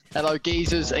Hello,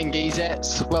 geezers and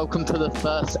geezettes. Welcome to the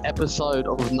first episode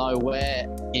of Nowhere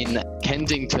in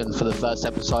Kensington for the first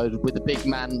episode with the big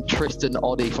man Tristan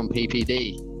Oddie from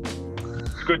PPD.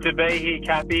 It's good to be here,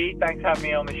 Cappy. Thanks for having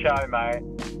me on the show, mate.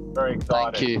 Very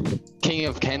excited. Thank you. King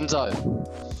of Kenzo.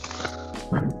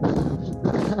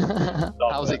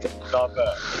 Stop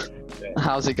it. Yeah.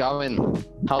 How's it going?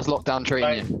 How's lockdown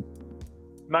treating you?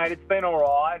 Mate, it's been all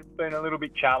right. It's been a little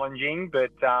bit challenging,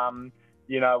 but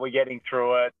we're getting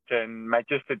through it and mate,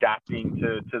 just adapting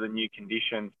to the new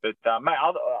conditions. But mate,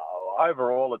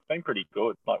 overall, it's been pretty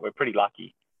good. Like, we're pretty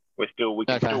lucky. We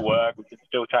can still work. We can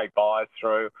still take buyers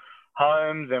through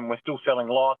homes, and we're still selling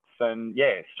lots. And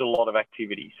yeah, still a lot of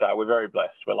activity. So we're very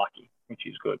blessed. We're lucky, which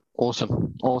is good.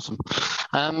 Awesome.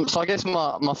 So I guess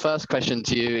my first question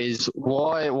to you is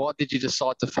why did you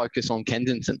decide to focus on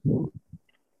Kensington?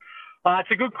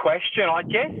 It's a good question. I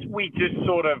guess I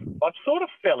sort of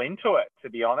fell into it,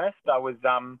 to be honest. I was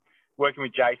working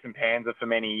with Jason Panzer for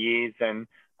many years, and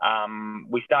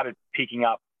we started picking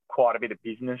up quite a bit of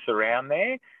business around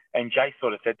there. And Jay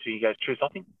sort of said to me, he goes, Tris, I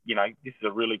think, this is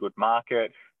a really good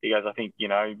market. He goes, I think,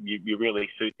 you really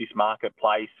suit this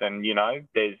marketplace. And,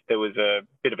 there was a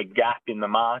bit of a gap in the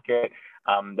market.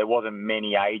 There wasn't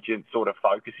many agents sort of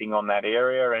focusing on that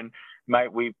area. And,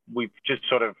 mate, we've just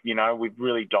sort of, we've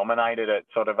really dominated it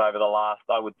sort of over the last,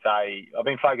 I would say, I've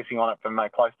been focusing on it for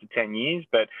close to 10 years,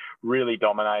 but really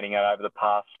dominating it over the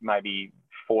past maybe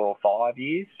 4 or 5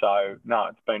 years. So, no,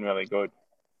 it's been really good.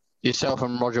 Yourself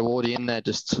and Roger Wardy in there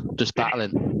just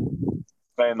battling.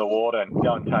 Me and the Warden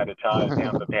going toe-to-toe,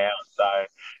 pound for pound. So,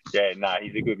 yeah, no,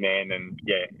 he's a good man, and,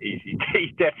 yeah,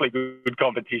 he's definitely good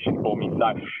competition for me.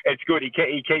 So, it's good.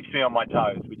 He keeps me on my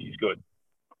toes, which is good.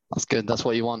 That's good. That's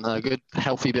what you want. A good,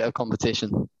 healthy bit of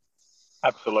competition.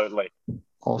 Absolutely.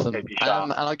 Awesome.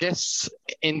 And I guess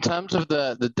in terms of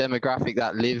the demographic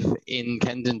that live in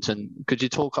Kensington, could you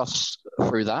talk us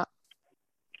through that?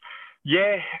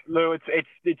 Yeah, Lou,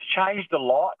 it's changed a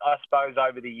lot, I suppose,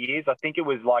 over the years. I think it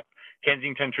was like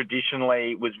Kensington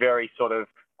traditionally was very sort of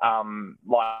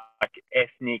like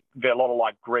ethnic, a lot of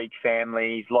like Greek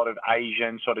families, a lot of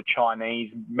Asian, sort of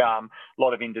Chinese, a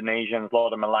lot of Indonesians, a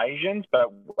lot of Malaysians.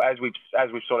 But as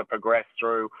we've sort of progressed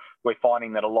through, we're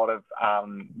finding that a lot of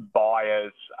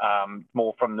buyers,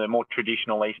 more from the more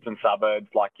traditional eastern suburbs,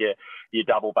 like your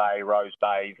Double Bay, Rose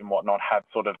Bays, and whatnot, have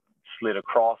sort of slid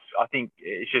across. I think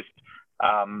it's just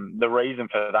the reason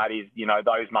for that is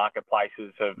those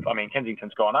marketplaces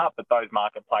Kensington's gone up, but those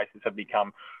marketplaces have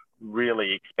become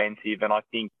really expensive, and I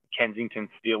think Kensington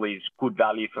still is good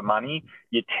value for money.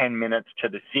 You're 10 minutes to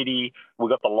the city. We've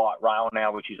got the light rail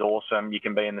now, which is awesome. You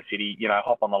can be in the city,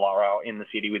 hop on the light rail in the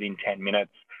city within 10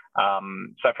 minutes.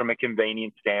 So from a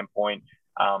convenience standpoint,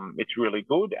 it's really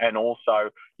good. And also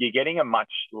you're getting a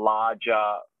much larger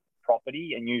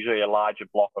property and usually a larger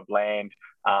block of land.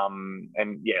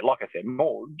 And yeah, like I said,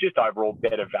 more just overall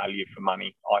better value for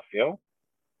money, I feel.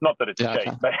 Not that it's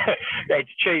cheap, but it's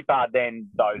cheaper than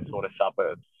those sort of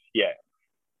suburbs. Yeah.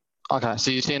 Okay, so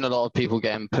you're seeing a lot of people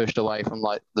getting pushed away from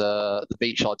like the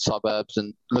beachside suburbs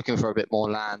and looking for a bit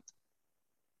more land.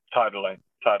 Totally.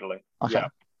 Okay. Yeah.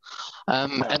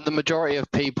 And the majority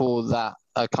of people that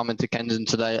are coming to Kensington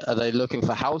today, are they looking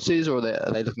for houses or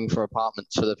are they looking for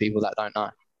apartments for the people that don't know?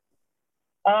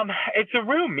 It's a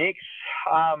real mix.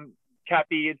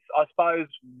 Cappy, I suppose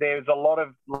there's a lot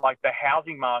of like the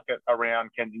housing market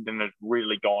around Kensington has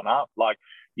really gone up. Like,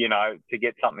 to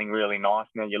get something really nice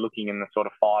now, you're looking in the sort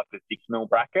of 5 to 6 mil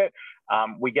bracket.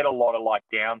 We get a lot of like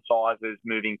downsizers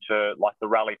moving to like the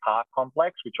Raleigh Park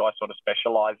complex, which I sort of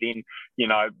specialise in,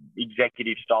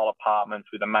 executive style apartments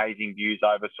with amazing views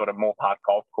over sort of Moore Park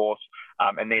Golf Course.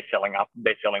 And they're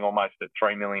selling almost at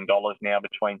 $3 million now,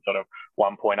 between sort of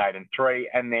 1.8 and 3.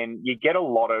 And then you get a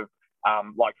lot of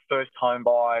like first home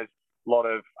buyers, a lot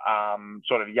of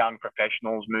sort of young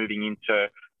professionals moving into,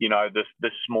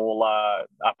 the smaller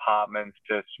apartments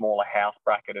to smaller house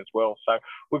bracket as well. So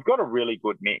we've got a really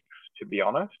good mix, to be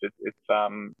honest.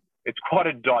 It's quite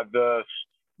a diverse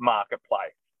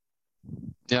marketplace.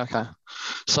 Yeah, okay.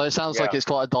 So it sounds like it's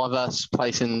quite a diverse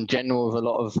place in general with a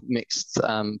lot of mixed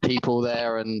people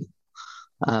there and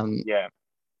Yeah,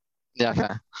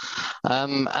 okay.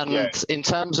 In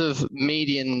terms of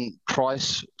median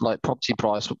price, like property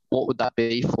price, what would that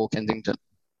be for Kensington?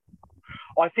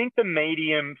 I think the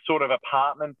medium sort of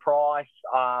apartment price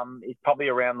is probably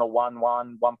around the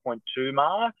 1.2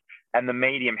 mark, and the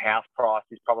medium house price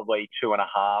is probably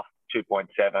 2.5,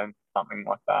 2.7, something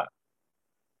like that.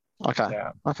 Okay.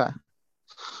 Yeah. Okay.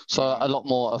 So a lot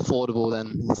more affordable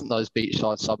than those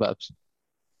beachside suburbs.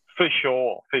 For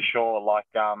sure. Like,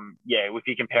 if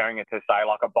you're comparing it to, say,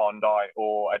 like a Bondi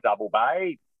or a Double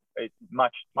Bay, It's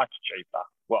much cheaper.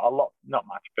 Well, a lot, not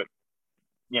much, but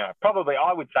probably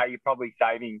I would say you're probably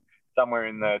saving somewhere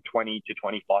in the 20 to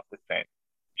 25%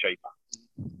 cheaper,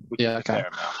 which is a fair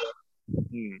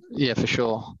amount. Yeah, for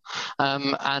sure.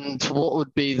 And what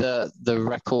would be the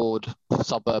record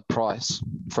suburb price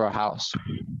for a house?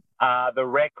 The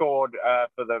record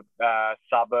for the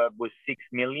suburb was 6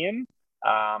 million,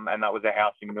 and that was a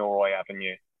house in Milroy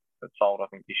Avenue that sold, I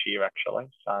think, this year actually.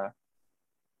 So,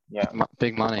 yeah,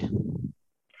 big money.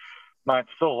 Mate, it's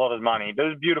still a lot of money. But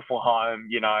it's a beautiful home.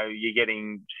 You're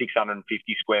getting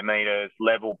 650 square meters,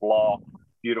 level block,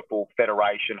 beautiful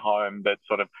Federation home that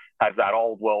sort of has that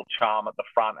old world charm at the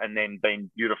front, and then been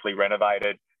beautifully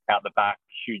renovated out the back,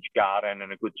 huge garden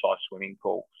and a good sized swimming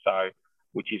pool. So,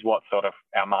 which is what sort of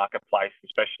our marketplace,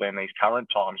 especially in these current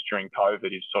times during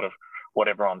COVID, is sort of what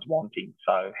everyone's wanting.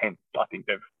 So hence, I think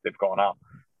they've gone up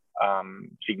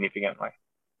significantly.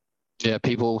 Yeah,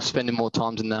 people spending more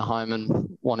time in their home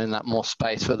and wanting that more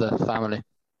space for the family.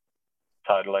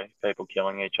 Totally. People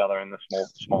killing each other in the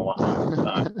smaller homes.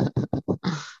 So.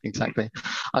 Exactly.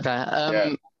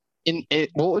 Okay.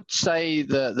 What would say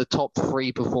the top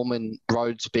 3 performing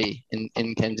roads be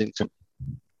in Kensington?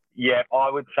 Yeah, I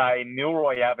would say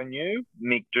Milroy Avenue,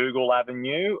 McDougall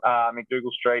Avenue,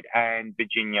 McDougall Street, and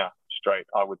Virginia Street,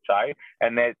 I would say.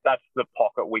 And that's the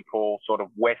pocket we call sort of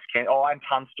West Kent. Oh, and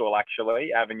Tunstall,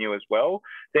 actually, Avenue as well.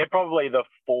 They're probably the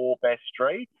 4 best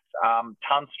streets.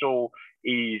 Tunstall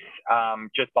is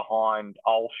just behind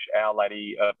Ulsh, Our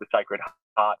Lady of the Sacred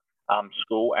Heart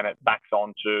School, and it backs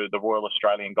onto the Royal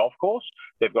Australian Golf Course.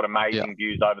 They've got amazing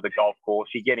views over the golf course.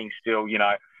 You're getting still,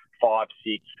 500,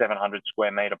 600, 700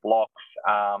 square metre blocks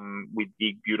with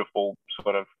big, beautiful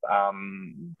sort of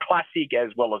classic as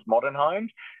well as modern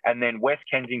homes. And then West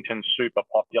Kensington's super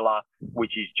popular,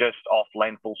 which is just off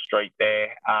Lenthal Street there.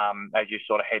 As you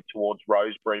sort of head towards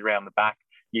Rosebery around the back,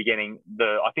 you're getting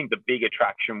I think the big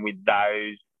attraction with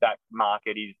that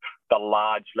market is the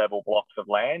large level blocks of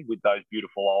land with those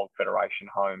beautiful old Federation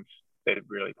homes. They're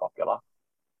really popular.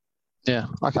 Yeah,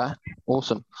 okay,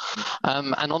 awesome.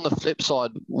 And on the flip side,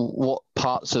 what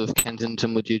parts of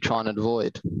Kensington would you try and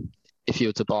avoid if you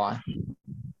were to buy?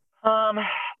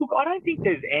 Look, I don't think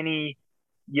there's any,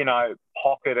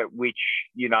 pocket at which,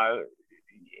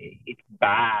 it's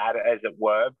bad, as it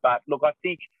were. But look, I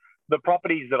think the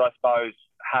properties that I suppose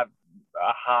have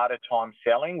a harder time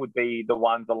selling would be the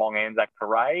ones along Anzac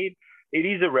Parade. It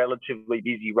is a relatively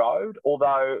busy road,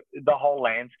 although the whole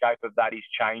landscape of that is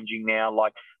changing now.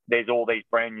 Like, there's all these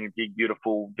brand new, big,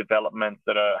 beautiful developments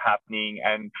that are happening.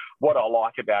 And what I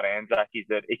like about Anzac is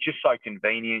that it's just so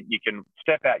convenient. You can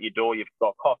step out your door. You've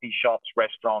got coffee shops,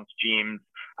 restaurants, gyms,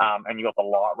 and you've got the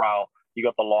light rail. You've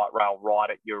got the light rail right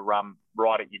at your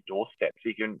doorstep. So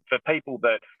you can, for people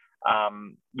that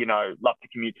love to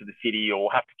commute to the city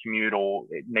or have to commute or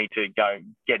need to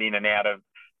get in and out of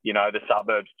the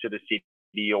suburbs to the city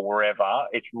or wherever,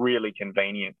 it's really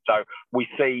convenient. So we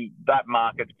see that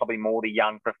market's probably more the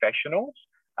young professionals,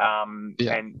 and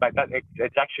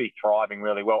it's actually thriving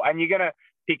really well. And you're going to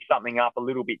pick something up a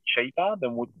little bit cheaper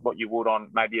than what you would on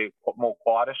maybe a more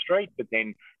quieter street, but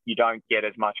then you don't get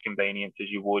as much convenience as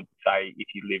you would, say, if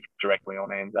you lived directly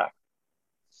on Anzac.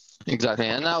 Exactly,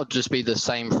 and that would just be the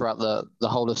same throughout the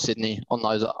whole of Sydney on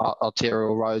those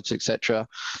arterial roads, etc.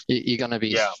 You're going to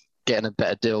be getting a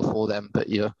better deal for them, but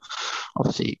you're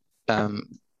obviously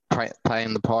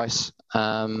paying the price.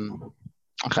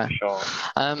 Okay.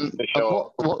 For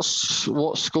sure.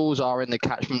 What schools are in the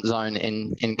catchment zone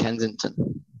in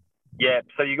Kensington? Yeah,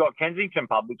 so you got Kensington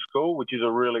Public School, which is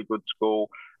a really good school.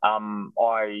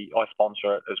 I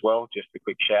sponsor it as well. Just a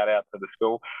quick shout out to the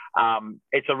school.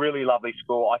 It's a really lovely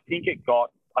school. I think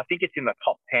it's in the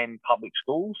top 10 public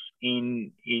schools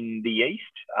in the East.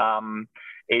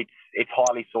 It's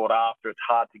highly sought after. It's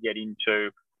hard to get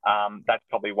into. That's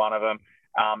probably one of them.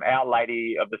 Our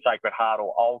Lady of the Sacred Heart,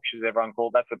 or Ulsh as everyone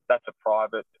calls, that's a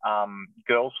private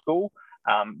girls' school.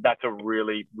 That's a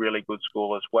really, really good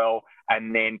school as well.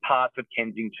 And then parts of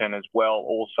Kensington as well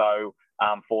also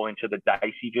fall into the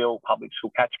Daceyville public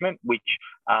school catchment, which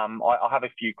I have a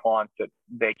few clients that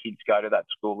their kids go to that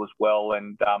school as well,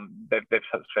 and they've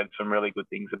said some really good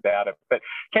things about it. But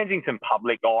Kensington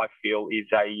Public, I feel, is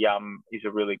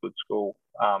a really good school,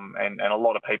 and a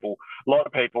lot of people,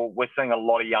 we're seeing a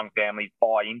lot of young families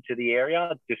buy into the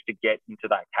area just to get into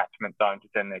that catchment zone to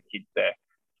send their kids there.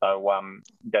 So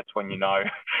that's when you know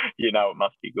it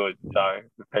must be good. So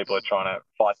people are trying to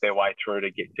fight their way through to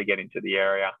get into the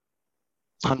area.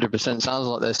 100%. Sounds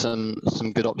like there's some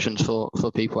good options for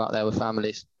people out there with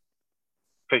families.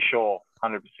 For sure,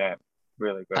 100%.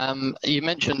 Really good. You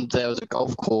mentioned there was a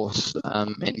golf course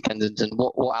in Kensington.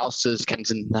 What else does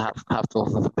Kensington have to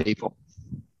offer for people?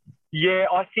 Yeah,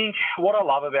 I think what I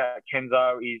love about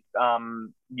Kenzo is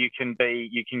you can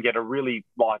get a really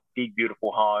big,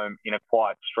 beautiful home in a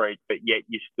quiet street, but yet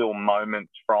you're still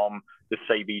moments from the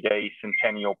CBD,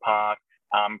 Centennial Park.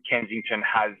 Kensington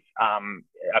has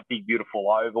a big, beautiful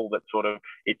oval that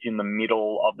it's in the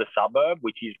middle of the suburb,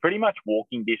 which is pretty much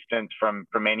walking distance from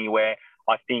anywhere.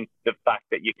 I think the fact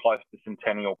that you're close to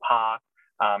Centennial Park,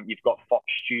 you've got Fox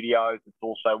Studios, it's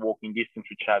also walking distance,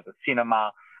 which has a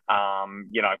cinema.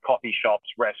 Coffee shops,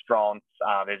 restaurants.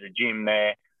 There's a gym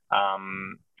there,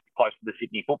 close to the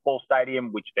Sydney Football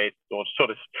Stadium, which they're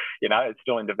it's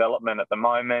still in development at the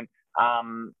moment.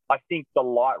 I think the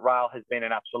light rail has been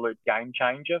an absolute game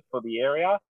changer for the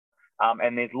area.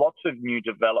 And there's lots of new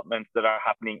developments that are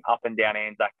happening up and down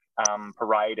Anzac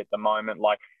Parade at the moment,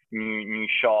 like new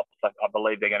shops. I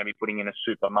believe they're going to be putting in a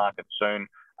supermarket soon.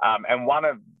 And one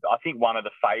of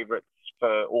the favourites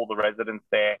for all the residents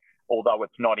there, although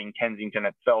it's not in Kensington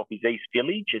itself, is East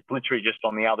Village. It's literally just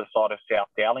on the other side of South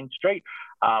Dowling Street,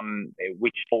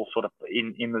 which falls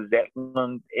in the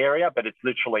Zetland area, but it's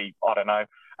literally, I don't know,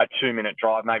 a 2-minute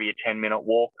drive, maybe a 10-minute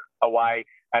walk away.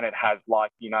 And it has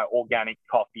organic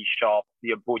coffee shops,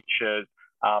 your butchers,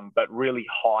 but really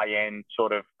high-end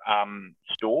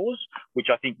stores, which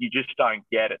I think you just don't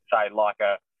get at, say, like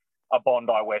a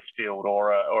Bondi Westfield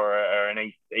or an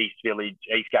East Village,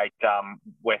 Eastgate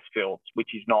Westfield,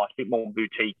 which is nice, a bit more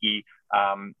boutiquey,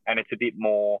 and it's a bit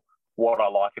more, what I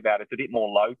like about it, it's a bit more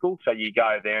local. So you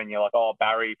go there and you're like, oh,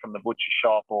 Barry from the butcher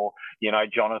shop, or,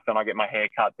 Jonathan, I get my hair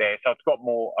cut there. So it's got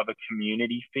more of a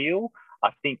community feel. I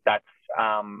think that's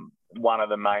one of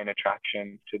the main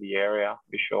attractions to the area,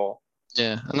 for sure.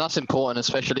 Yeah, and that's important,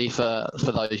 especially for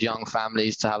those young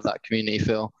families, to have that community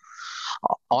feel.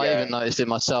 I even noticed it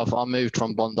myself. I moved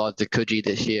from Bondi to Coogee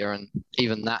this year, and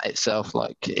even that itself,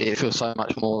 it feels so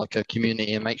much more like a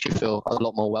community and makes you feel a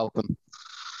lot more welcome.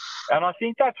 And I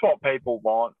think that's what people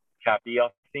want, Cappy. I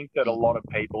think that a lot of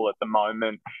people at the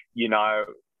moment,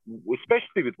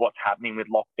 especially with what's happening with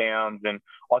lockdowns, and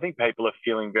I think people are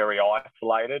feeling very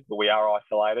isolated. We are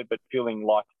isolated, but feeling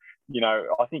like,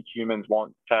 I think humans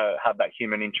want to have that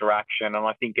human interaction. And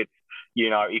I think it's,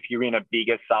 if you're in a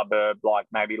bigger suburb,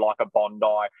 maybe a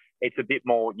Bondi, it's a bit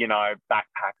more,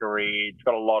 backpackery. It's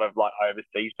got a lot of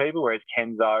overseas people, whereas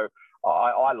Kenzo,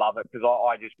 I love it because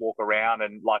I just walk around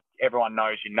and everyone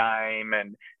knows your name,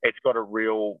 and it's got a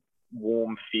real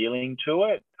warm feeling to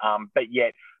it. But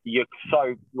yet you're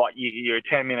so you're a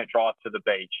 10-minute drive to the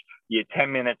beach. You're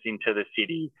 10 minutes into the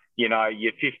city.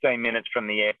 You're 15 minutes from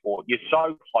the airport. You're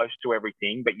so close to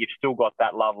everything, but you've still got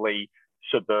that lovely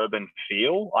suburban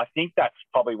feel. I think that's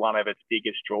probably one of its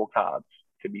biggest draw cards,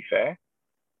 to be fair.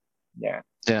 Yeah.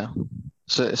 Yeah.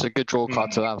 So it's a good draw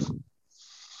card to have.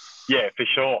 Yeah, for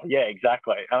sure. Yeah,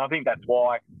 exactly. And I think that's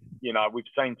why, we've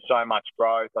seen so much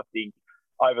growth. I think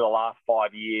over the last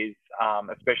 5 years,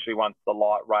 especially once the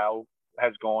light rail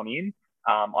has gone in,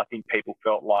 I think people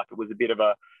felt like it was a bit of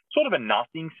a a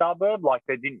nothing suburb.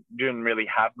 They didn't really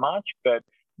have much, but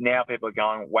now people are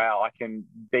going, wow, I can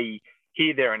be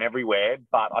here, there and everywhere,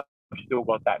 but I've still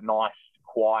got that nice,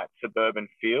 quiet suburban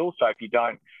feel. So if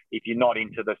you're not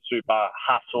into the super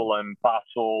hustle and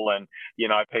bustle and,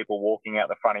 people walking out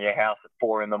the front of your house at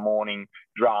 4 a.m,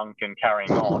 drunk and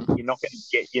carrying on, you're not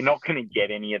going to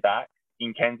get any of that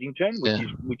in Kensington,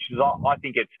 which is I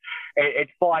think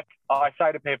it's like, I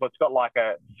say to people, it's got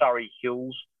a Surrey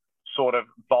Hills sort of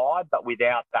vibe, but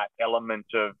without that element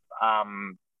of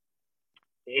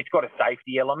it's got a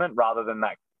safety element rather than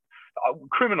that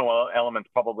criminal element's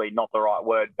probably not the right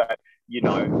word, but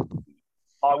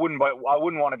I wouldn't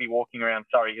want to be walking around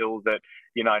Surrey Hills at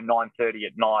 9:30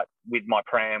 at night with my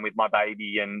pram, with my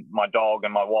baby and my dog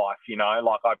and my wife.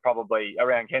 I probably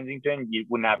around Kensington you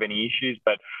wouldn't have any issues,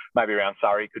 but maybe around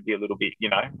Surrey could be a little bit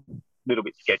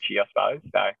sketchy, I suppose.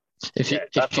 So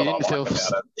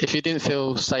if you didn't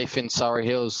feel safe in Surrey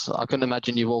Hills, I couldn't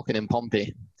imagine you walking in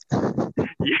Pompey.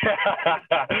 Yeah,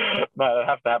 no, I'd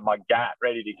have to have my GAT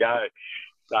ready to go.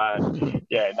 So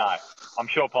yeah, no, I'm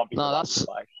sure Pompey's a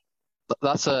place.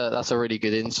 That's a really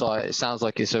good insight. It sounds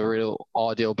like it's a real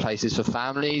ideal places for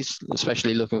families,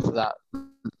 especially looking for that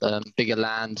bigger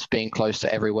land, being close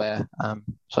to everywhere.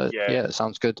 It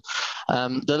sounds good.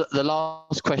 The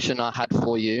last question I had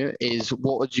for you is,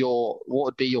 what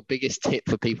would be your biggest tip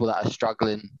for people that are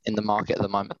struggling in the market at the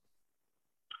moment?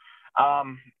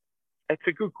 It's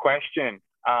a good question.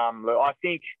 I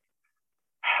think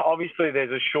obviously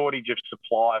there's a shortage of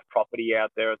supply of property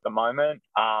out there at the moment.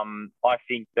 I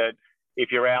think that if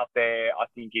you're out there,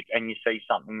 and you see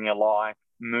something you like,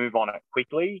 move on it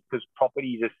quickly, because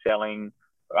properties are selling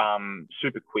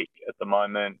super quick at the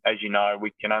moment. As you know,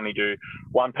 we can only do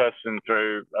one person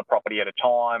through a property at a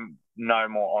time, no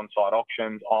more on-site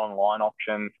auctions, online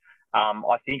auctions.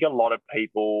 I think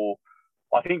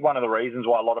one of the reasons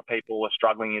why a lot of people are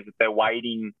struggling is that they're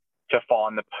waiting to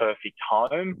find the perfect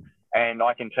home. And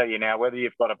I can tell you now, whether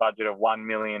you've got a budget of 1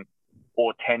 million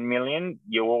or 10 million,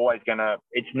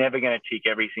 it's never going to tick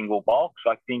every single box.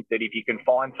 I think that if you can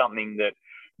find something that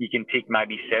you can tick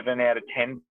maybe 7 out of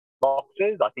 10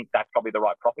 boxes, I think that's probably the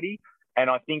right property. And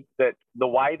I think that the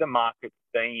way the market's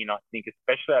been, I think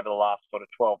especially over the last sort of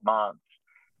 12 months,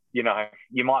 you know,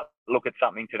 you might look at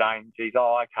something today and geez,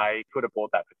 okay, could have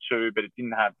bought that for 2, but it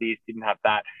didn't have this, didn't have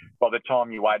that. By the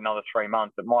time you wait another 3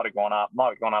 months, it might have gone up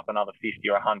another 50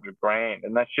 or 100 grand.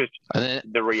 And that's just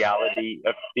the reality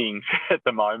of things at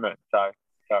the moment. So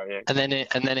yeah.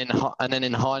 And then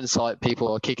in hindsight,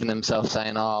 people are kicking themselves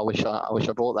saying, I wish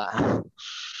I bought that.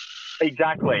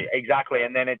 Exactly.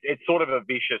 And then it's sort of a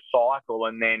vicious cycle.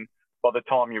 And then by the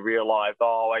time you realise,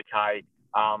 okay,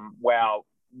 wow,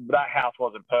 that house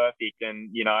wasn't perfect, and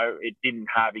you know it didn't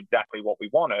have exactly what we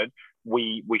wanted.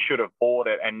 We should have bought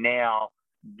it, and now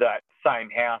that same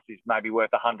house is maybe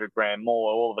worth 100 grand more.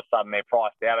 All of a sudden they're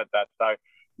priced out at that. So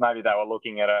maybe they were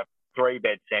looking at a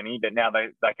 3-bed semi, but now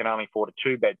they can only afford a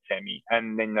 2-bed semi,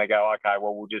 and then they go, okay,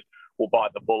 well we'll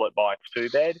bite the bullet, buy a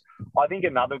 2-bed. I think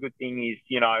another good thing is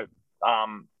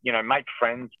make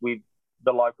friends with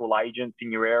the local agents in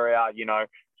your area.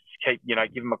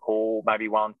 Give them a call maybe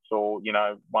once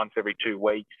every 2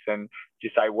 weeks and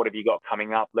just say, what have you got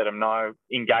coming up? Let them know.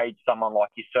 Engage someone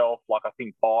like yourself. Like I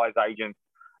think buyers agents,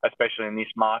 especially in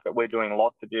this market, we're doing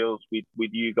lots of deals with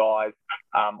you guys.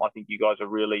 I think you guys are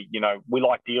really, we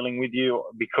like dealing with you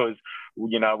because,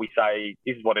 we say,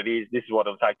 this is what it is, this is what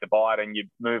it'll take to buy it, and you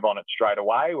move on it straight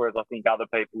away. Whereas I think other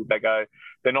people,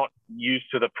 they're not used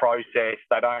to the process.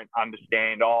 They don't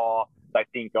understand, they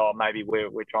think, maybe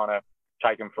we're trying to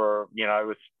take them for,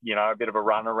 a bit of a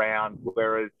run around.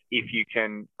 Whereas if you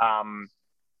can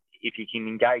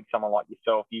engage someone like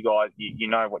yourself, you guys, you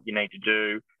know what you need to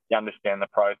do. You understand the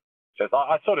process.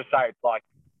 I sort of say it's like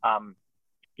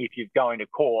if you're going to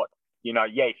court,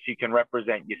 yes, you can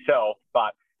represent yourself,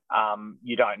 but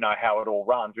you don't know how it all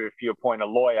runs. Or if you appoint a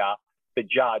lawyer, the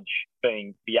judge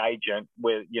being the agent,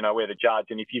 we're the judge.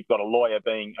 And if you've got a lawyer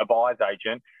being a buyer's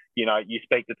agent, you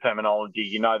speak the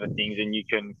terminology, the things, and you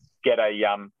can get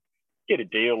a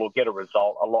deal or get a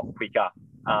result a lot quicker.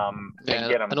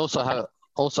 And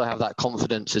also have that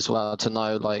confidence as well to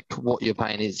know like what you're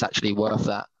paying is actually worth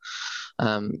that.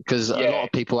 Because a lot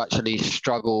of people actually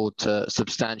struggle to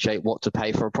substantiate what to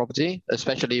pay for a property,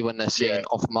 especially when they're seeing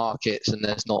off markets and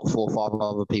there's not 4 or 5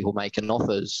 other people making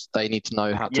offers. They need to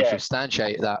know how to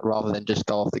substantiate that rather than just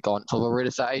go off the guidance of a real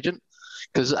estate agent.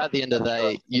 Because at the end of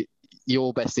the day,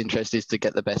 your best interest is to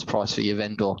get the best price for your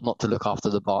vendor, not to look after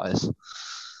the buyers.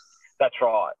 That's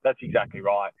right. That's exactly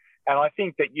right. And I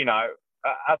think that,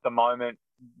 at the moment,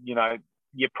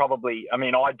 you probably,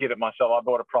 I did it myself. I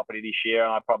bought a property this year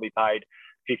and I probably paid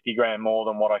 50 grand more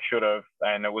than what I should have.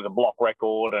 And it was a block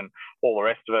record and all the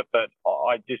rest of it. But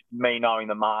me knowing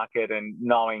the market and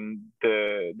knowing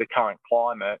the current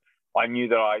climate, I knew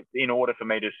that in order for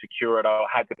me to secure it, I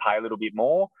had to pay a little bit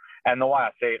more. And the way I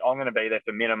see it, I'm going to be there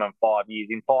for minimum 5 years.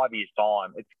 In 5 years'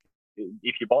 time,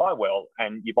 if you buy well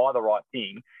and you buy the right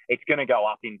thing, it's going to go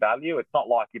up in value. It's not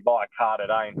like you buy a car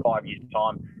today in 5 years'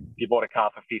 time. If you bought a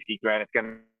car for 50 grand, it's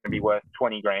going to be worth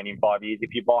 20 grand in 5 years.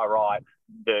 If you buy right,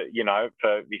 if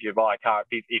you buy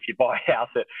a house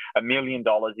at $1 million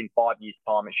in 5 years'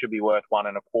 time, it should be worth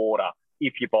 1.25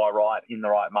 if you buy right in the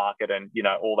right market and,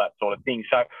 all that sort of thing.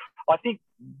 So I think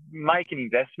make an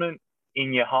investment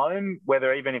in your home,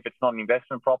 even if it's not an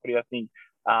investment property. I think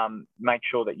make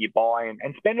sure that you buy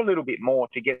and spend a little bit more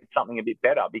to get something a bit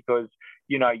better, because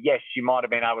yes, you might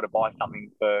have been able to buy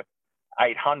something for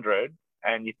 800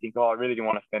 and you think, I really didn't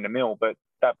want to spend $1 million, but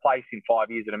that place in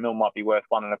 5 years at $1 million might be worth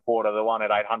 1.25. The one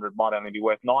at 800 might only be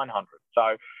worth 900.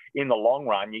 So in the long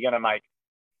run, you're going to make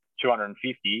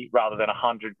 250 rather than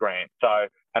 100 grand. So,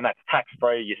 and that's tax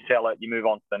free. You sell it, you move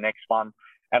on to the next one.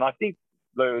 And I think,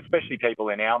 especially people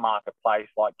in our marketplace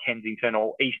like Kensington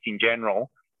or East in general,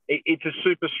 it's a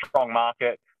super strong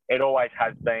market. It always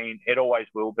has been. It always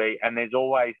will be. And there's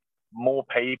always more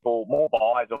people, more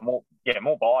buyers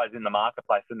in the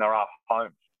marketplace than there are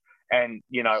homes. And,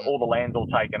 all the land's all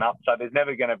taken up. So there's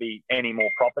never going to be any more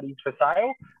properties for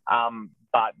sale.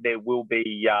 But there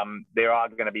are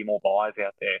going to be more buyers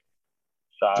out there.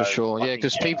 So for sure. Yeah,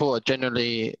 because people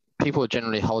people are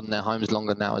generally holding their homes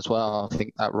longer now as well. I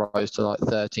think that rose to like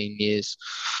 13 years.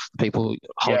 People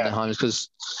holding their homes because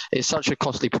it's such a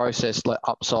costly process, like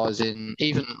upsizing,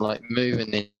 even like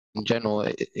moving in general.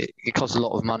 It costs a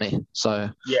lot of money. So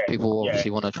people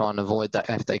obviously want to try and avoid that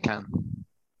if they can.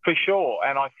 For sure.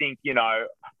 And I think, you know, I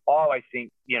always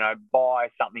think, you know, buy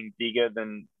something bigger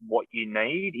than what you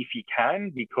need if you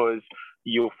can, because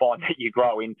you'll find that you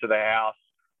grow into the house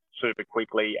super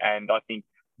quickly. And I think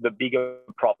the bigger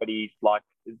properties like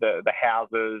the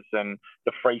houses and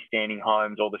the freestanding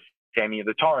homes or the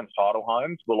Torrens title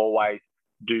homes will always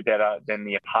do better than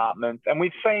the apartments. And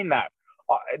we've seen that.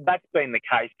 That's been the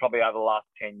case probably over the last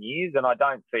 10 years, and I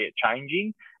don't see it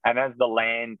changing. And as the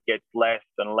land gets less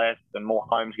and less and more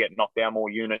homes get knocked down, more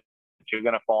units, you're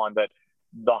going to find that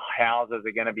the houses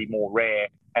are going to be more rare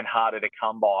and harder to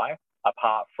come by,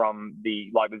 apart from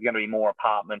there's going to be more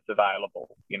apartments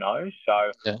available, you know?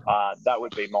 So that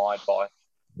would be my advice.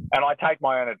 And I take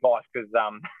my own advice because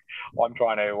I'll be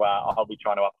trying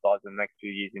to upsize in the next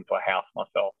few years into a house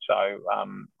myself. So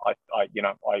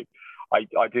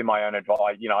I do my own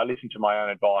advice. You know, I listen to my own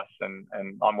advice, and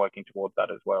I'm working towards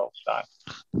that as well. So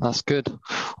that's good.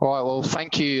 All right. Well,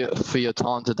 thank you for your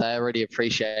time today. I really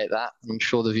appreciate that. I'm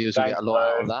sure the viewers will get a lot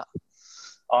out of that.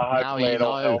 I hope it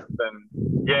all helps.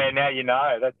 And now you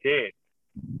know. That's it.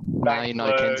 Now you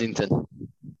know Kensington.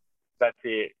 That's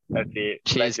it.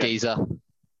 Cheers, Geezer.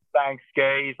 Thanks,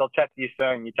 Geez. I'll chat to you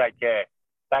soon. You take care.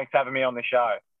 Thanks for having me on the show.